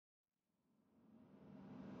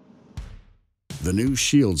The new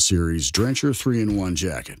Shield Series Drencher 3-in-1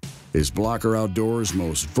 jacket is Blocker Outdoors'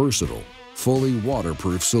 most versatile, fully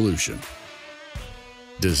waterproof solution.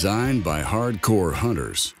 Designed by hardcore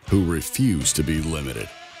hunters who refuse to be limited.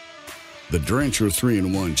 The Drencher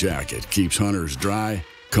 3-in-1 jacket keeps hunters dry,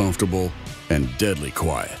 comfortable, and deadly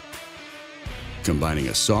quiet. Combining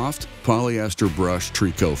a soft, polyester brush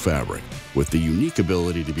tricot fabric with the unique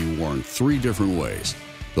ability to be worn 3 different ways,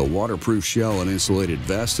 the waterproof shell and insulated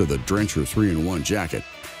vest of the Drencher 3-in-1 jacket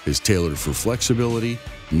is tailored for flexibility,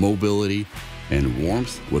 mobility, and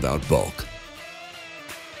warmth without bulk.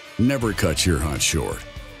 Never cut your hunt short.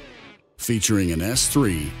 Featuring an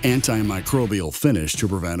S3 anti-microbial finish to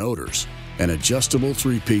prevent odors, an adjustable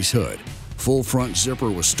 3-piece hood, full front zipper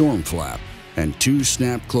with storm flap, and 2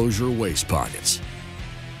 snap closure waist pockets.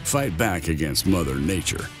 Fight back against Mother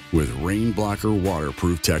Nature with RainBlocker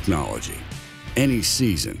waterproof technology. Any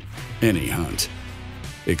season, any hunt.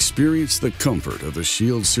 Experience the comfort of the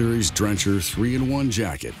Shield Series Drencher 3-in-1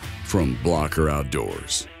 jacket from Blocker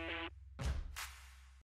Outdoors.